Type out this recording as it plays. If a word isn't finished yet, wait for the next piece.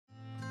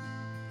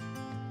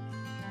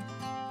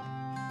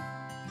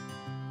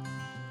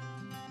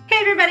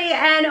everybody,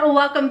 and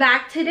welcome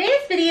back.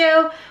 Today's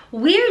video,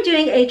 we're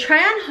doing a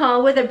try-on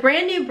haul with a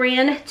brand new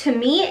brand to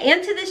me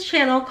and to this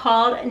channel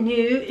called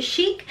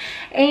Newchic,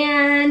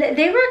 and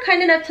they were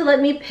kind enough to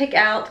let me pick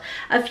out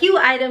a few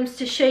items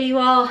to show you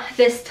all,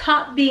 this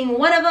top being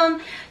one of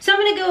them. So I'm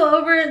going to go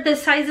over the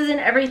sizes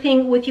and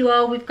everything with you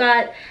all. We've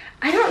got,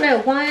 I don't know,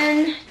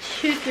 1,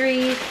 2,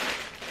 3,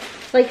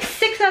 like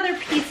 6 other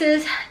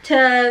pieces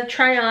to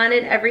try on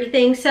and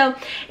everything. So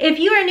if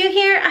you are new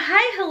here,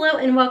 hi, hello,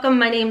 and welcome.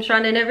 My name's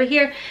Rhonda, and over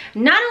here,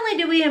 not only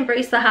do we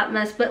embrace the hot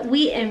mess, but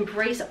we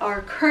embrace our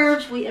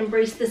curves. We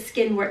embrace the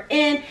skin we're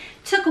in.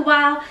 Took a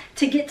while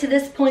to get to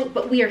this point,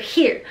 but we are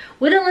here.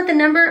 We don't let the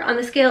number on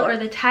the scale or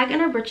the tag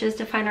in our britches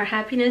define our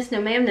happiness.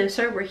 No ma'am, no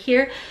sir. We're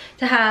here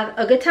to have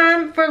a good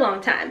time for a long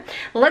time.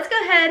 Let's go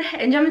ahead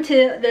and jump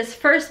into this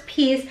first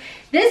piece.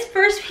 This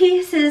first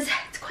piece it's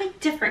quite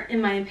different in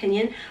my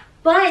opinion,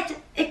 but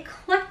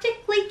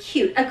eclectically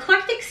cute.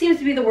 Eclectic seems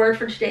to be the word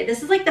for today.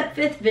 This is like the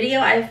 5th video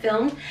I've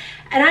filmed,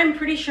 and I'm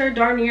pretty sure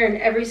darn near in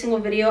every single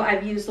video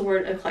I've used the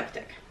word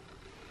eclectic.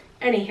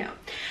 Anyhow,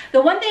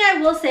 the one thing I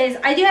will say is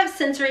I do have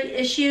sensory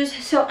issues,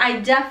 so I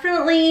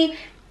definitely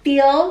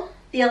feel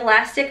the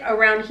elastic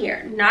around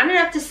here. Not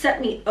enough to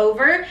set me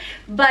over,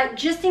 but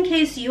just in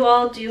case you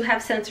all do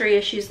have sensory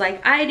issues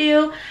like I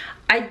do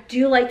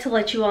like to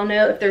let you all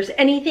know if there's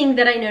anything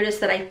that I notice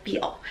that I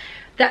feel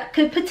that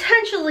could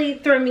potentially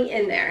throw me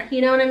in there.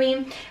 You know what I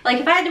mean? Like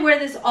if I had to wear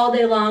this all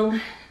day long,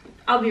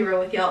 I'll be real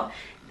with y'all,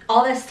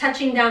 all this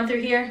touching down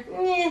through here,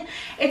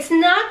 it's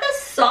not the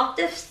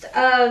softest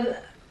of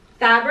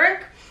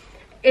fabric.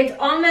 It's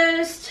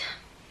almost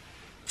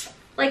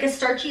like a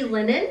starchy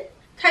linen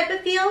type of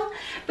feel,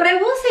 but I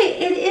will say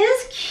it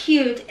is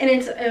cute in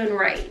its own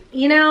right.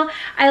 You know,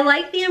 I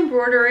like the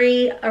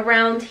embroidery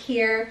around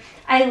here.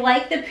 I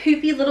like the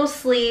poofy little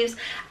sleeves.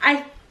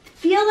 I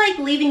feel like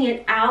leaving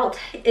it out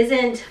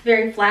isn't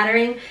very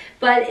flattering,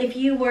 but if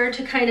you were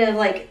to kind of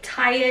like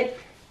tie it,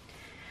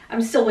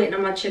 I'm still waiting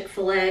on my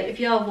Chick-fil-A. If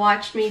y'all have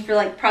watched me for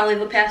like probably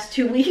the past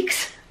 2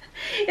 weeks,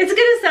 it's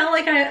gonna sound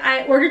like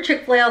I order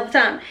Chick-fil-A all the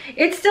time.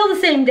 It's still the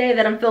same day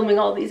that I'm filming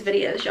all these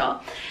videos,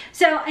 y'all.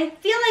 So I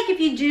feel like if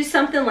you do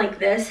something like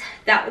this,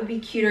 that would be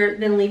cuter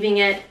than leaving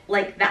it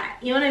like that.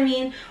 You know what I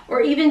mean?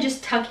 Or even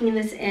just tucking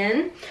this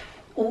in.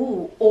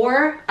 Ooh,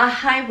 or a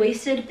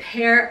high-waisted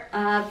pair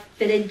of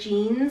fitted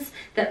jeans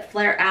that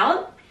flare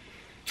out.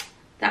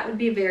 That would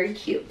be very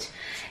cute.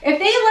 If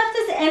they left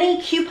us any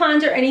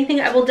coupons or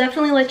anything, I will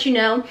definitely let you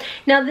know.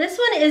 Now this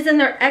one is in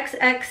their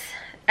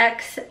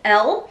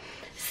XXXL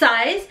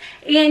size,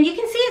 and you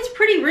can see it's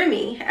pretty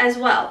roomy as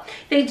well.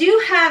 They do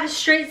have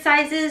straight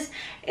sizes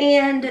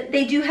and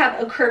they do have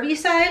a curvy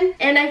side,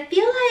 and I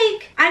feel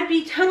like I'd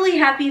be totally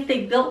happy if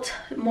they built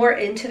more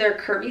into their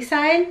curvy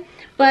side,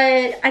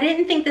 but I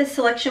didn't think this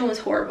selection was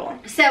horrible.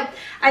 So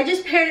I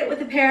just paired it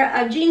with a pair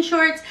of jean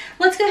shorts.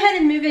 Let's go ahead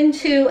and move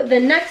into the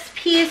next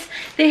piece.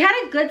 They had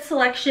a good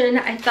selection,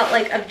 I felt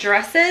like, of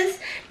dresses.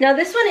 Now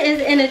this one is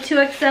in a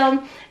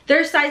 2XL.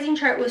 Their sizing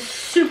chart was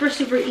super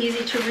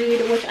easy to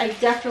read, which I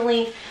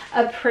definitely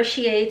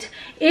appreciate.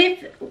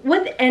 If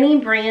with any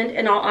brand,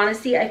 in all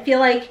honesty, I feel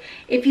like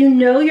if you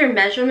know your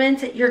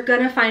measurements, you're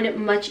gonna find it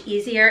much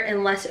easier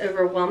and less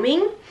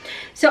overwhelming.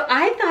 So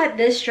I thought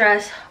this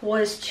dress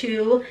was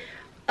too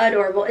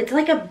adorable. It's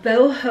like a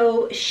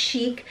boho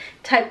chic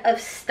type of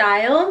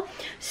style.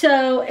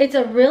 So it's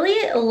a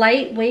really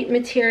lightweight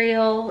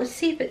material. Let's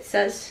see if it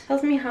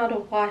tells me how to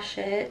wash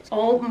it.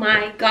 Oh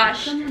my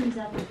gosh. Someone's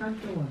at the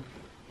front door.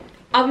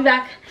 I'll be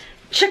back.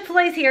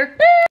 Chick-fil-A's here.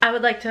 I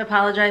would like to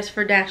apologize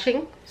for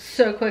dashing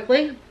so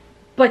quickly,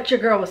 but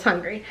your girl was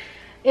hungry.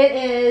 It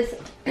is,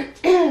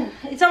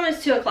 it's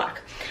almost 2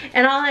 o'clock,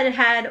 and all I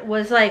had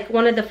was like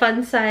one of the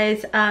fun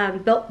size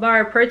Built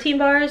Bar protein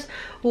bars,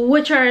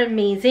 which are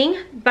amazing,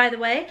 by the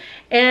way.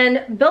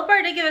 And Built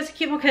Bar did give us a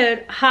coupon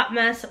code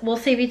HOTMESS. We'll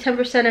save you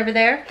 10% over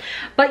there.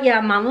 But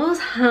yeah, mama was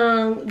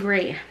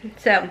hungry.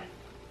 So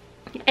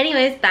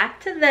anyways, back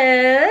to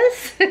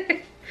this.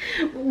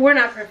 We're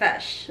not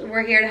profesh.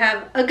 We're here to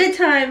have a good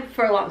time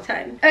for a long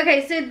time.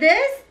 Okay, so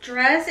this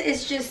dress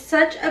is just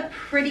such a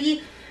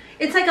pretty,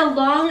 it's like a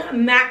long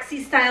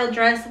maxi style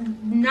dress,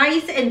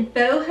 nice and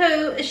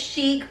boho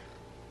chic.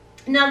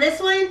 Now this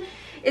one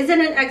is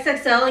in an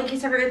XXL, in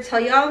case I forgot to tell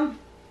y'all,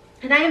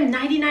 and I am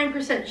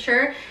 99%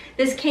 sure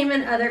this came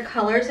in other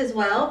colors as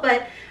well,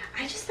 but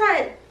I just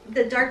thought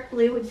the dark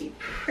blue would be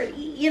pretty,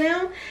 you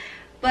know?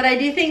 But I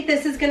do think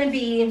this is gonna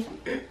be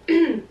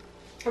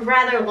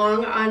rather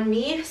long on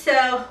me,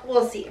 so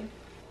we'll see.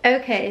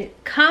 Okay,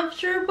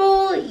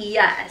 comfortable,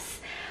 yes.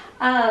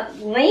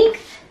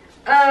 Length,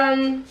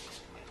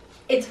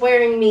 it's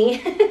wearing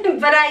me,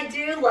 but I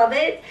do love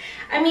it.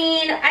 I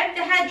mean, I've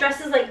had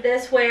dresses like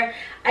this where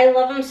I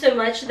love them so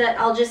much that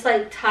I'll just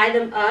like tie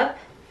them up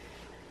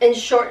and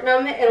shorten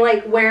them and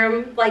like wear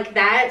them like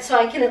that, so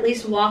I can at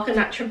least walk and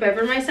not trip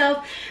over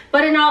myself.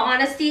 But in all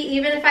honesty,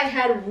 even if I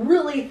had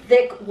really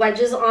thick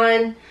wedges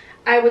on,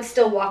 I would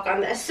still walk on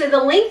this. So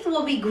the length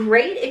will be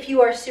great if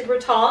you are super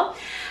tall.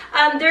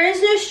 There is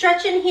no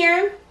stretch in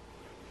here.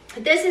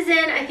 This is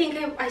in, I think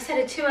I said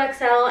a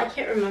 2XL, I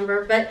can't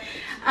remember, but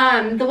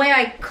the way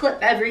I clip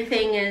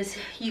everything is,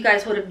 you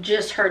guys would have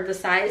just heard the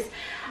size.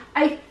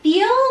 I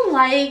feel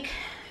like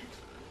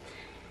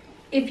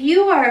if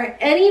you are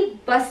any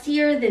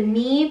bustier than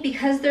me,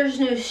 because there's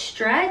no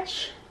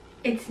stretch,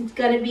 it's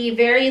gonna be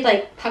very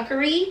like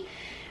puckery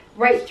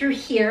right through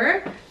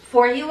here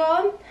for you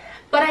all.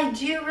 But I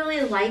do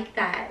really like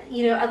that.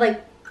 You know,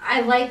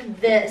 I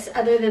like this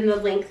other than the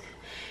length.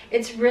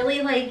 It's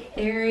really like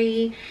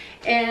airy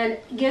and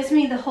gives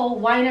me the whole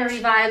winery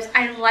vibes.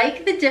 I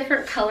like the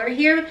different color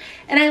here,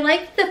 and I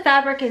like the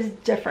fabric is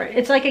different.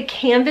 It's like a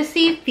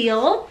canvasy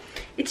feel.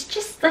 It's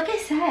just, like I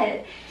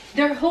said,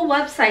 their whole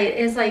website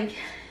is like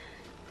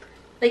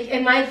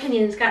in my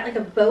opinion, it's got like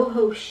a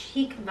boho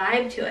chic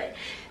vibe to it.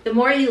 The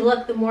more you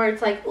look, the more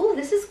it's like, ooh,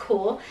 this is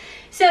cool.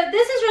 So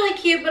this is really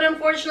cute, but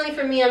unfortunately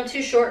for me, I'm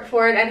too short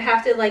for it. I'd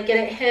have to like get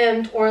it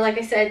hemmed or, like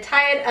I said,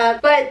 tie it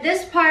up. But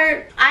this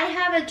part, I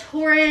have a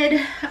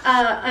Torrid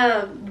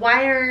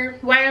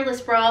wireless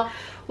bra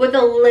with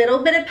a little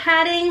bit of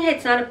padding.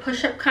 It's not a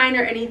push-up kind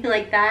or anything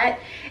like that.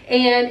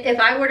 And if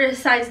I were to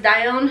size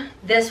down,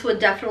 this would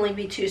definitely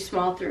be too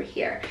small through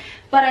here.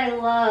 But I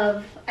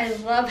love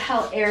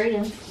how airy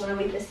and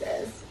flowy this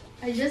is.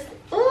 I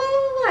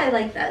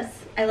like this.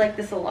 I like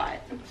this a lot.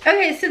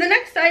 Okay, so the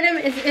next item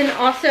is in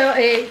also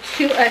a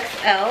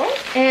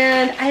 2XL,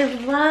 and I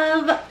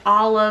love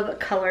olive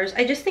colors.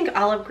 I just think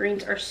olive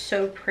greens are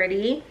so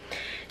pretty.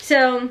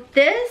 So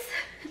this,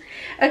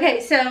 okay,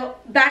 so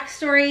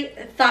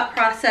backstory, thought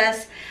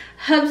process.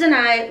 Hubs and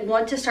I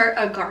want to start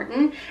a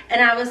garden,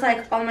 and I was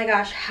like, oh my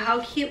gosh,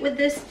 how cute would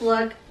this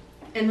look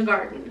in the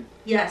garden?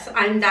 Yes,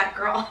 I'm that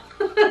girl.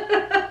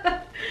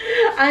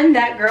 I'm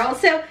that girl.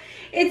 So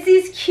it's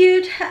these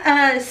cute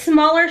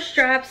smaller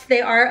straps.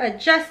 They are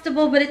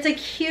adjustable, but it's a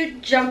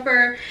cute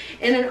jumper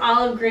in an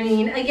olive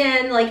green.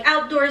 Again, like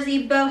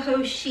outdoorsy,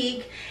 boho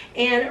chic,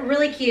 and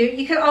really cute.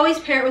 You could always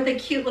pair it with a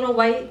cute little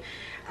white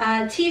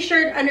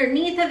t-shirt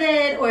underneath of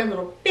it, or a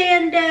little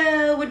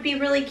bandeau would be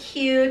really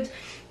cute.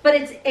 But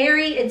it's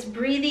airy, it's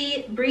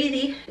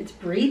breathable.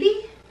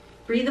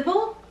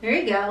 There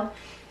you go.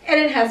 And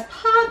it has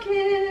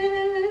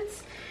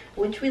pockets,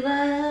 which we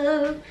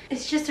love.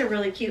 It's just a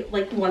really cute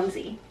like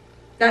onesie.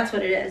 That's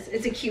what it is.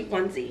 It's a cute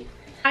onesie.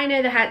 I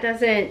know the hat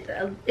doesn't,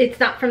 it's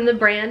not from the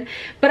brand,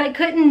 but I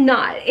couldn't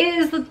not. It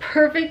is the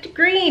perfect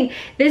green.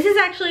 This is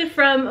actually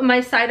from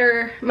my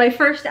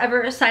first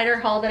ever cider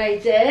haul that I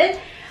did.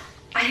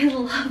 I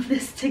love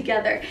this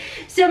together.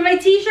 So my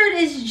t-shirt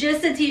is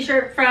just a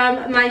t-shirt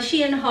from my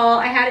Shein haul.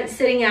 I had it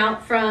sitting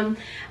out from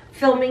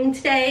filming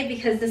today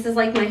because this is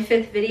like my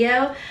 5th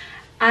video.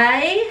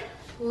 I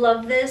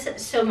love this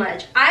so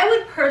much. I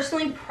would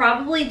personally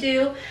probably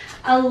do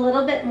a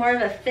little bit more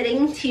of a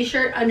fitting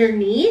t-shirt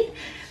underneath,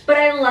 but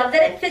I love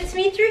that it fits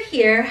me through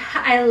here.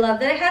 I love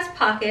that it has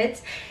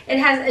pockets. It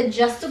has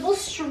adjustable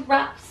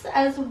straps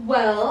as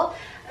well.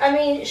 I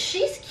mean,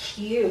 she's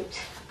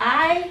cute.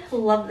 I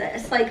love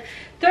this. Like,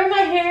 throw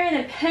my hair in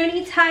a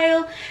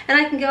ponytail and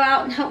I can go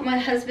out and help my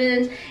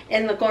husband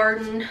in the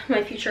garden,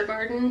 my future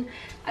garden.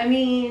 I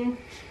mean,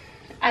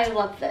 I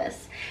love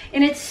this.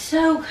 And it's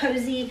so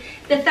cozy.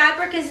 The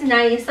fabric is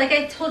nice. Like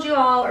I told you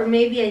all, or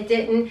maybe I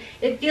didn't,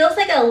 it feels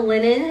like a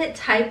linen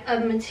type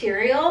of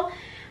material.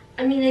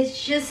 I mean,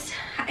 it's just,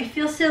 I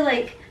feel so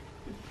like,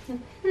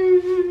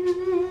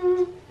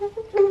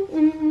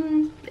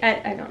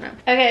 I don't know.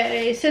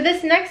 Okay, so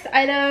this next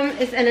item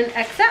is in an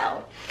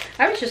XL.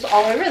 I was just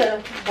all over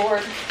the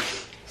board.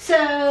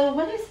 So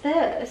what is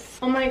this?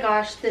 Oh my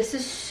gosh, this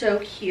is so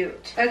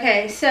cute.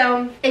 Okay,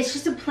 so it's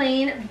just a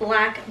plain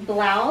black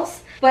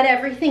blouse, but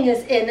everything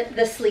is in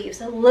the sleeves.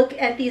 So look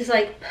at these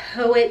like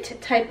poet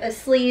type of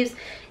sleeves,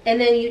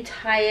 and then you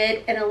tie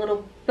it in a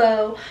little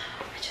bow.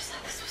 I just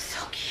thought this was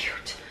so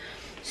cute.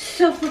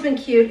 So flippin'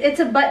 cute.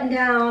 It's a button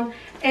down,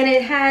 and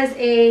it has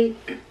a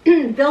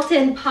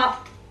built-in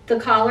pop the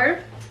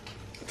collar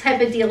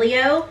type of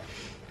dealio.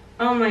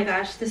 Oh my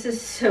gosh, this is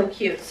so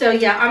cute. So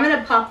yeah, I'm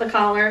gonna pop the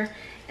collar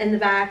in the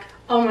back.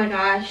 Oh my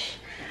gosh.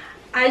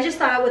 I just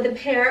thought with a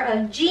pair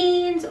of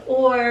jeans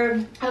or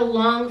a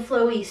long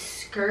flowy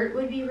skirt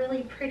would be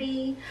really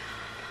pretty.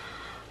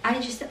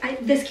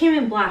 This came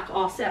in black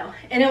also,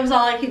 and it was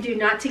all I could do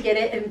not to get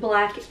it in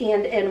black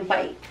and in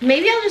white.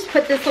 Maybe I'll just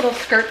put this little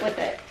skirt with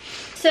it.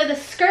 So the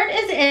skirt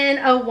is in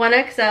a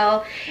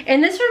 1XL,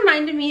 and this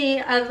reminded me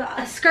of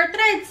a skirt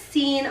that I had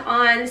seen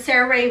on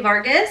Sarah Ray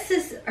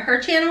Vargas, her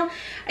channel.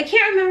 I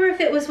can't remember if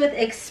it was with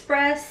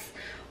Express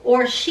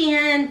or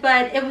Shein,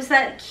 but it was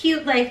that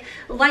cute, like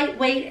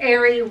lightweight,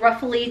 airy,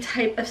 ruffly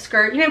type of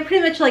skirt. You know,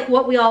 pretty much like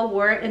what we all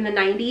wore in the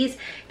 90s. It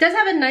does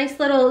have a nice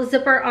little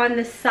zipper on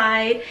the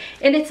side,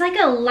 and it's like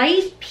a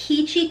light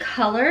peachy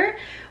color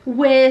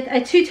with a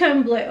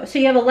two-tone blue. So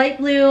you have a light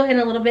blue and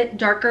a little bit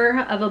darker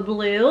of a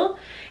blue.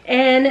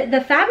 And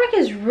the fabric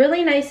is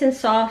really nice and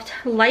soft,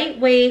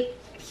 lightweight.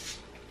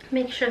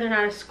 Make sure they're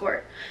not a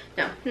skirt.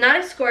 No, not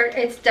a skirt.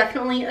 It's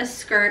definitely a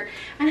skirt.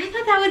 And I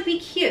thought that would be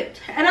cute.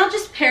 And I'll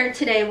just pair it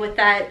today with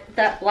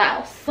that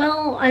blouse.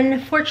 Well,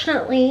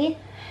 unfortunately,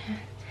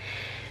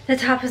 the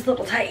top is a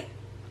little tight.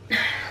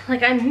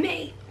 Like I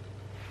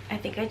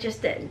think I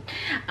just did.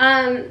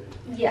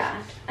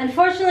 Yeah,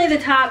 unfortunately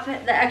the top,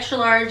 the extra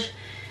large,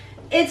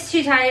 it's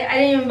too tight. I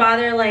didn't even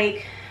bother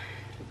like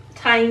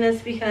tying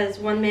this because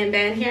one man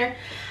band here.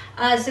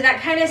 So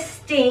that kind of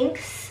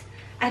stinks.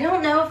 I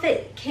don't know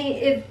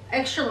if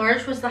extra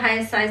large was the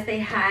highest size they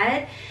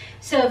had.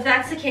 So if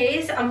that's the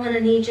case, I'm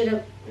gonna need you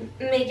to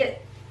make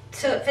it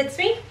so it fits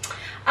me.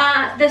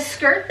 The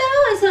skirt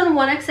though is on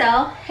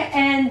 1XL,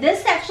 and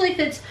this actually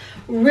fits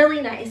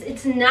really nice.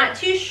 It's not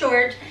too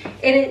short,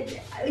 and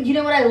you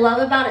know what I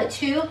love about it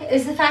too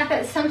is the fact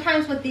that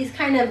sometimes with these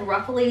kind of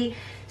ruffly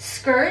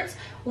skirts,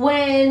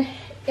 when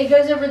it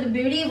goes over the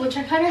booty, which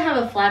I kind of have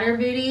a flatter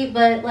booty,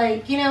 but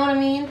like, you know what I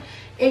mean,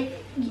 it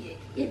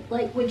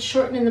like would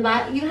shorten in the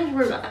back. You don't have to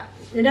worry about that.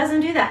 It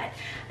doesn't do that.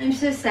 I'm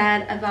so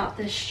sad about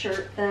this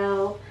shirt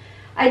though.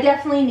 I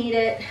definitely need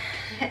it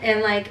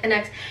in like an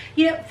X.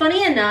 You know,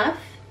 funny enough,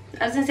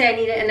 I was gonna say I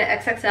need it in an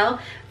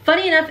XXL.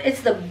 Funny enough,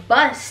 it's the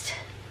bust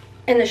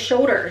and the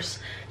shoulders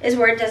is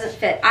where it doesn't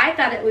fit. I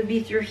thought it would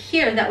be through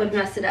here that would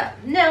mess it up.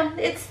 No,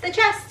 it's the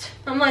chest.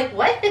 I'm like,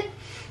 what?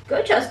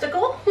 Go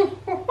chesticle.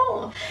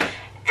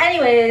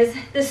 Anyways,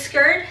 the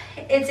skirt,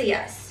 it's a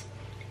yes.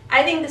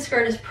 I think the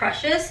skirt is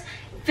precious.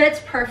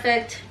 Fits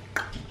perfect.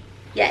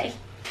 Yay.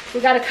 We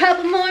got a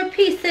couple more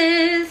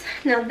pieces.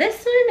 Now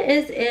this one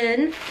is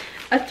in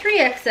a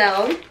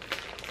 3XL.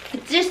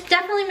 Just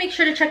definitely make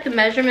sure to check the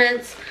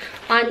measurements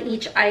on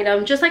each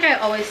item, just like I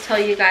always tell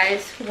you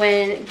guys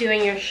when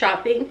doing your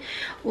shopping.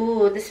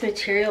 Ooh, this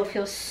material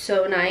feels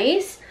so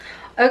nice.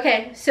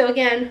 Okay, so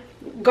again,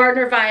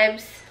 gardener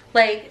vibes,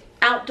 like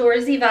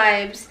outdoorsy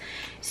vibes.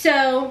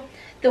 So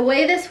the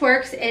way this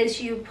works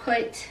is you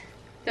put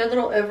their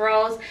little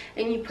overalls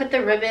and you put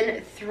the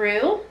ribbon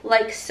through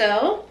like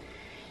so.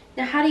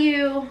 Now how do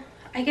you,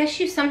 I guess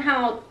you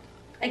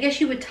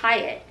would tie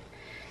it.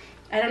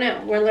 I don't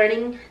know, we're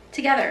learning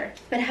together.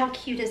 But how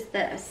cute is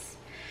this?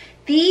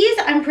 These,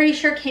 I'm pretty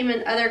sure, came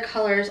in other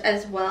colors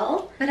as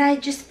well, but I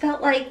just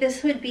felt like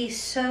this would be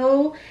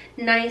so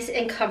nice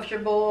and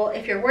comfortable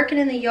if you're working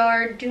in the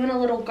yard, doing a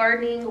little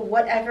gardening,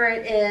 whatever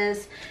it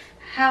is.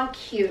 How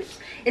cute.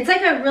 It's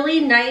like a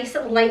really nice,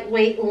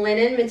 lightweight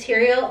linen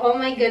material. Oh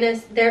my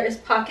goodness, there is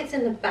pockets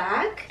in the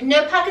back.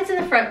 No pockets in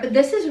the front, but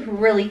this is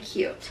really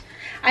cute.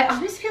 I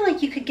almost feel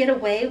like you could get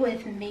away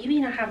with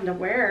maybe not having to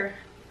wear,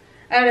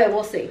 I don't know,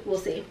 we'll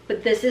see.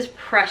 But this is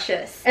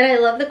precious. And I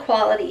love the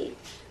quality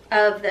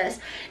of this.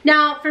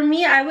 Now for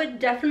me, I would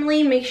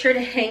definitely make sure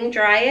to hang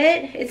dry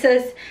it.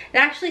 It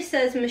actually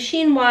says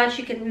machine wash.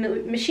 You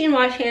can machine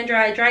wash, hand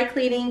dry, dry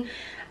cleaning.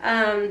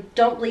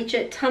 Don't bleach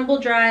it, tumble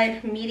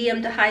dry,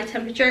 medium to high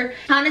temperature.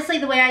 Honestly,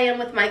 the way I am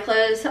with my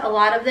clothes, a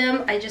lot of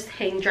them, I just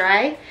hang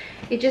dry.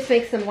 It just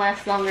makes them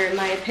last longer in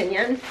my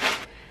opinion.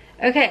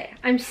 Okay,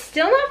 I'm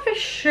still not for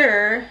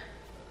sure.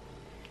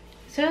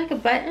 Is there like a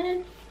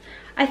button?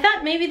 I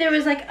thought maybe there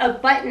was like a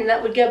button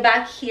that would go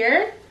back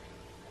here,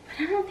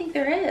 but I don't think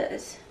there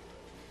is.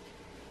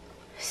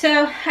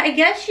 So I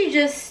guess you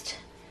just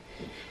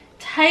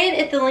tie it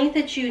at the length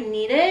that you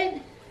need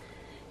it.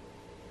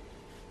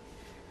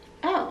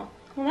 Oh,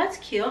 well that's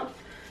cute.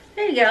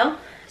 There you go.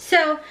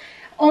 So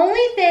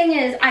only thing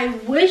is, I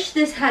wish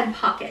this had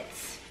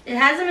pockets. It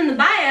has them in the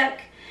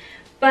back,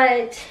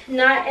 but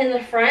not in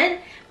the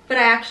front. But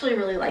I actually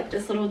really like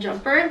this little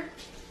jumper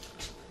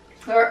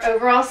or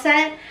overall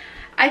set.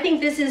 I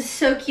think this is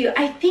so cute.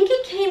 I think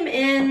it came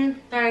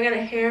in, sorry, I got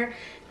a hair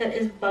that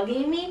is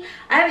bugging me.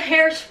 I have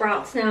hair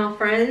sprouts now,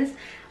 friends.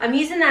 I'm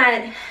using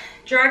that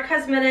Gerard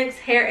Cosmetics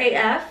Hair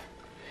AF,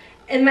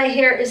 and my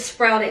hair is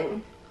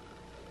sprouting.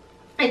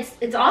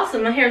 It's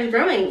awesome. My hair is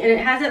growing, and it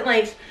hasn't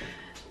like,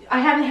 I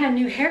haven't had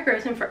new hair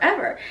growth in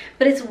forever,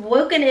 but it's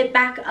woken it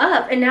back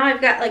up, and now I've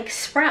got like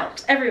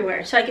sprouts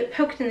everywhere, so I get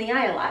poked in the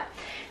eye a lot.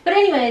 But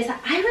anyways,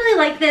 I really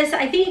like this.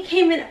 I think it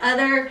came in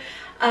other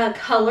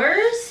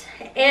colors,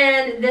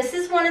 and this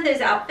is one of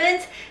those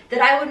outfits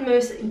that I would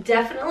most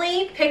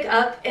definitely pick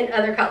up in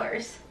other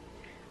colors.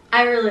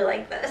 I really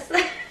like this.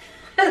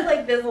 I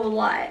like this a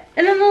lot.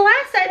 And then the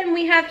last item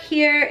we have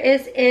here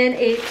is in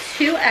a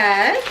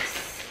 2X.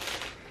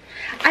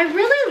 I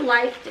really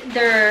liked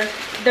their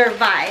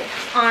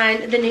vibe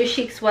on the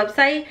Newchic's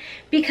website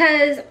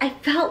because I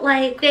felt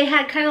like they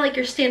had kind of like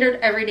your standard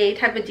everyday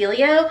type of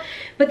dealio,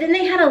 but then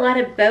they had a lot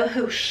of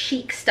boho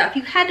chic stuff.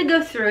 You had to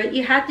go through it,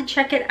 you had to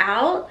check it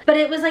out, but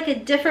it was like a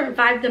different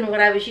vibe than what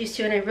I was used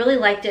to, and I really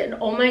liked it.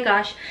 And oh my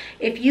gosh,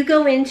 if you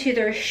go into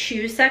their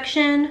shoe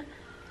section,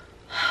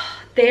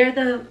 they're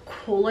the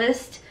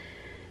coolest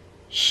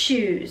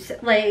shoes.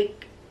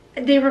 Like,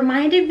 they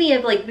reminded me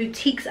of like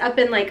boutiques up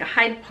in like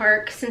Hyde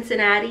Park,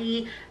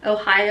 Cincinnati,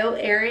 Ohio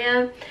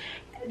area.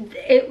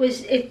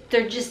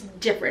 They're just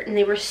different, and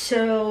they were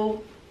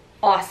so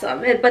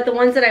awesome. But the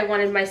ones that I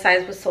wanted, my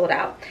size was sold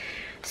out.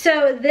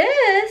 So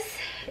this,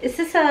 is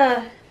this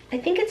a I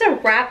think it's a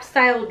wrap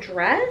style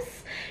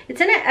dress. It's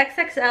in an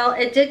XXL.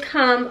 It did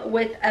come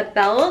with a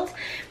belt,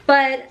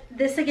 but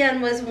this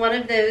again was one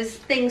of those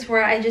things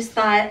where I just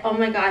thought, oh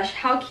my gosh,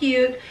 how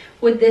cute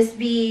would this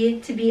be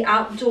to be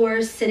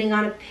outdoors sitting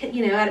on a,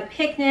 you know, at a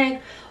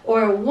picnic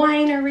or a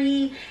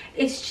winery.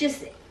 It's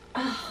just,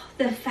 oh,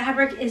 the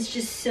fabric is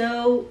just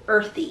so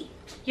earthy.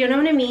 You know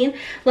what I mean?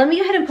 Let me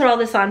go ahead and put all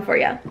this on for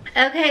you.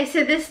 Okay,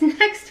 so this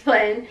next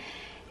one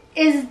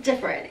is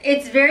different.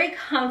 It's very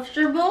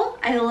comfortable.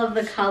 I love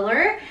the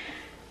color.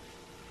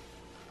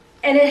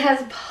 And it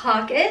has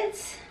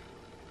pockets.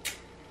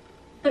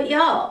 But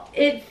y'all,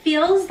 it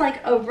feels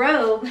like a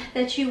robe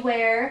that you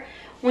wear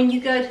when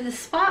you go to the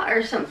spa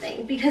or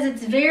something, because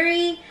it's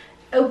very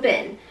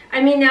open.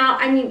 I mean,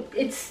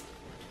 it's,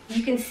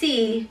 you can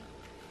see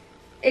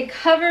it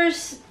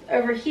covers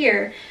over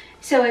here.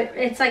 So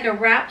it's like a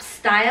wrap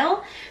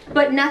style,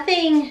 but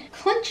nothing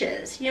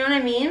clinches, you know what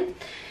I mean?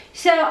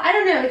 So I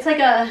don't know, it's like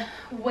a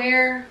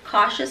wear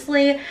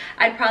cautiously.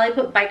 I'd probably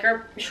put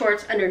biker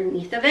shorts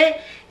underneath of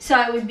it so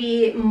I would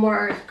be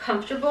more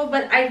comfortable,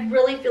 but I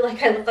really feel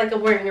like I look like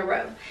I'm wearing a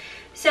robe.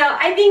 So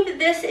I think that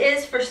this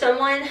is for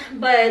someone,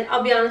 but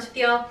I'll be honest with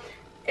y'all,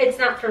 it's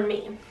not for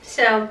me.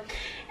 So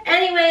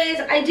anyways,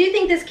 I do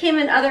think this came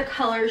in other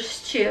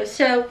colors too.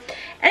 So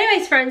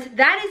anyways, friends,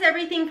 that is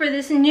everything for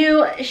this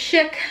new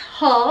chic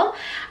haul.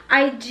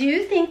 I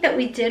do think that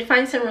we did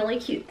find some really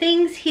cute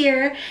things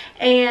here,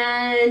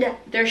 and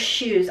their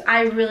shoes.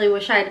 I really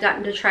wish I had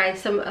gotten to try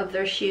some of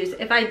their shoes.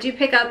 If I do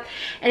pick up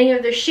any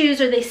of their shoes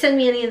or they send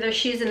me any of their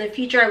shoes in the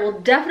future, I will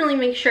definitely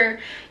make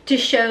sure to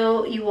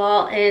show you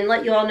all and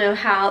let you all know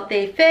how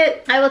they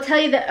fit. I will tell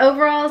you that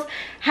overalls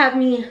have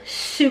me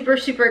super,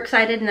 super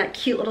excited in that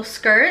cute little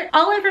skirt.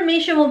 All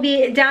information will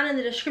be down in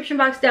the description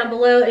box down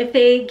below. If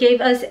they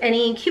gave us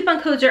any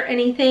coupon codes or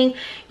anything,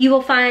 you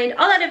will find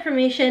all that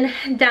information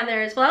down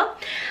there as well.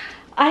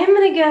 I'm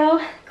gonna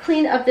go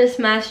clean up this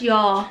mess,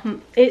 y'all.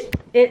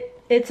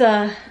 It's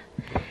a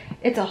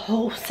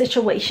whole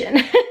situation.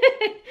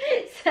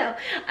 So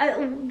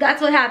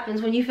that's what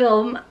happens when you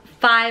film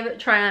 5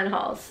 try-on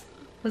hauls.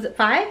 Was it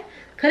 5?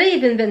 Could have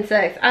even been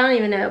 6. I don't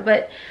even know,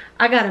 but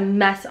I got a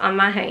mess on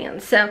my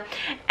hands. So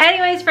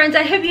anyways, friends,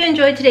 I hope you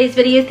enjoyed today's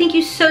video. Thank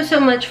you so, so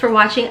much for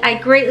watching.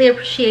 I greatly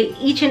appreciate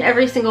each and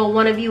every single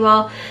one of you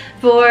all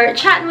for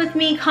chatting with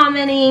me,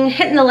 commenting,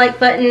 hitting the like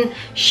button,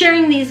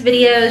 sharing these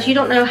videos. You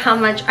don't know how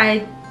much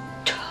I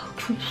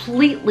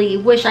completely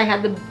wish I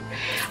had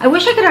I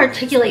wish I could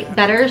articulate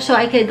better so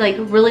I could like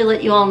really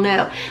let you all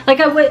know. Like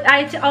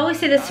I always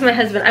say this to my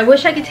husband, I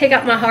wish I could take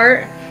out my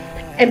heart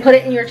and put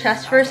it in your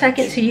chest for a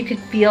second so you could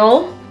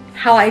feel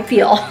how I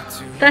feel.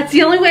 That's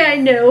the only way I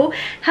know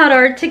how to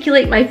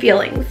articulate my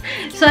feelings.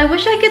 So I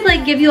wish I could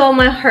like give you all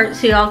my heart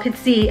so y'all could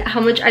see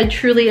how much I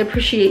truly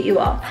appreciate you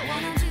all.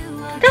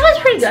 That was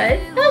pretty good.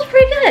 That was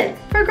pretty good.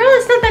 For a girl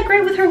that's not that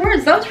great with her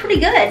words, that was pretty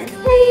good.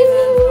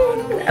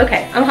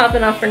 Okay, I'm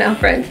hopping off for now,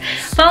 friends.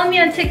 Follow me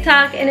on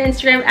TikTok and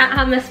Instagram at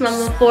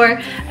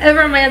hotmessmomma4.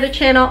 Over on my other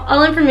channel,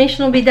 all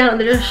information will be down in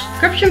the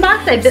description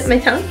box. I bit my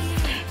tongue.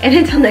 And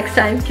until next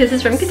time,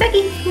 kisses from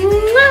Kentucky.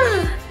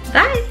 Mwah!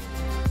 Bye.